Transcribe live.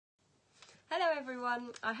Hello everyone,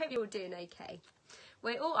 I hope you're all doing okay.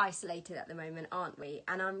 We're all isolated at the moment, aren't we?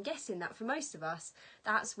 And I'm guessing that for most of us,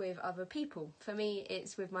 that's with other people. For me,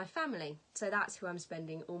 it's with my family. So that's who I'm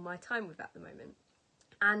spending all my time with at the moment.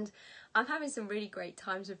 And I'm having some really great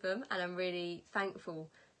times with them, and I'm really thankful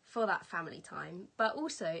for that family time. But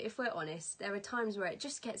also, if we're honest, there are times where it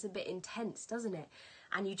just gets a bit intense, doesn't it?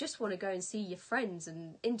 And you just want to go and see your friends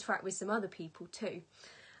and interact with some other people too.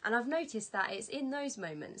 And I've noticed that it's in those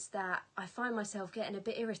moments that I find myself getting a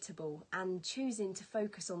bit irritable and choosing to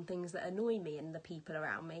focus on things that annoy me and the people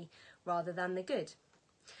around me rather than the good.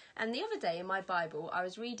 And the other day in my Bible, I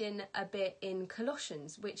was reading a bit in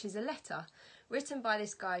Colossians, which is a letter written by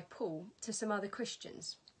this guy Paul to some other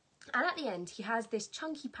Christians. And at the end, he has this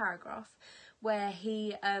chunky paragraph where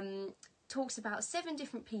he talks about 7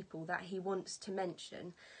 different people that he wants to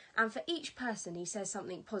mention. And for each person, he says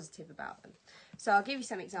something positive about them. So I'll give you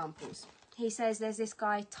some examples. He says there's this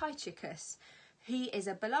guy, Tychicus. He is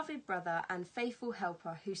a beloved brother and faithful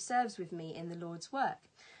helper who serves with me in the Lord's work.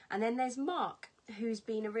 And then there's Mark, who's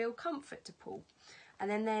been a real comfort to Paul. And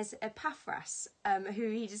then there's Epaphras, who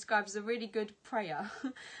he describes as a really good prayer.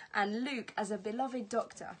 And Luke as a beloved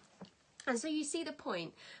doctor. And so you see the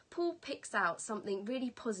point. Paul picks out something really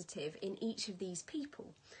positive in each of these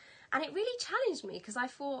people. And it really challenged me because I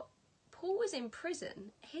thought, Paul was in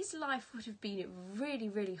prison. His life would have been really,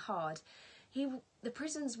 really hard. The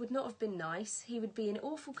prisons would not have been nice. He would be in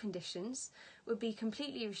awful conditions, would be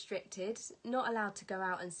completely restricted, not allowed to go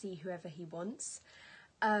out and see whoever he wants.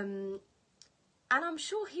 And I'm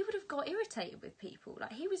sure he would have got irritated with people.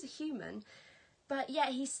 Like, he was a human, but yet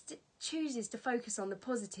he chooses to focus on the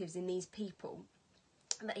positives in these people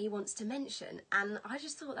that he wants to mention. And I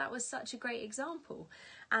just thought that was such a great example.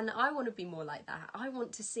 And I want to be more like that. I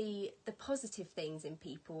want to see the positive things in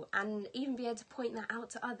people and even be able to point that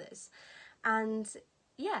out to others. And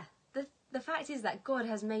yeah, the fact is that God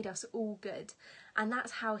has made us all good, and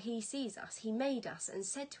that's how he sees us. He made us and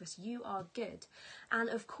said to us, you are good. And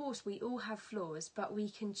of course we all have flaws, but we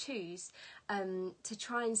can choose to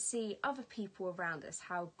try and see other people around us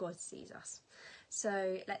how God sees us.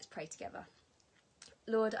 So let's pray together.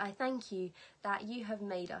 Lord, I thank you that you have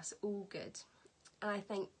made us all good. And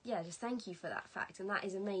I just thank you for that fact. And that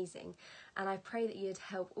is amazing. And I pray that you'd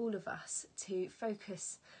help all of us to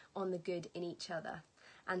focus on the good in each other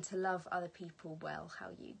and to love other people well how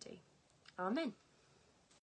you do. Amen.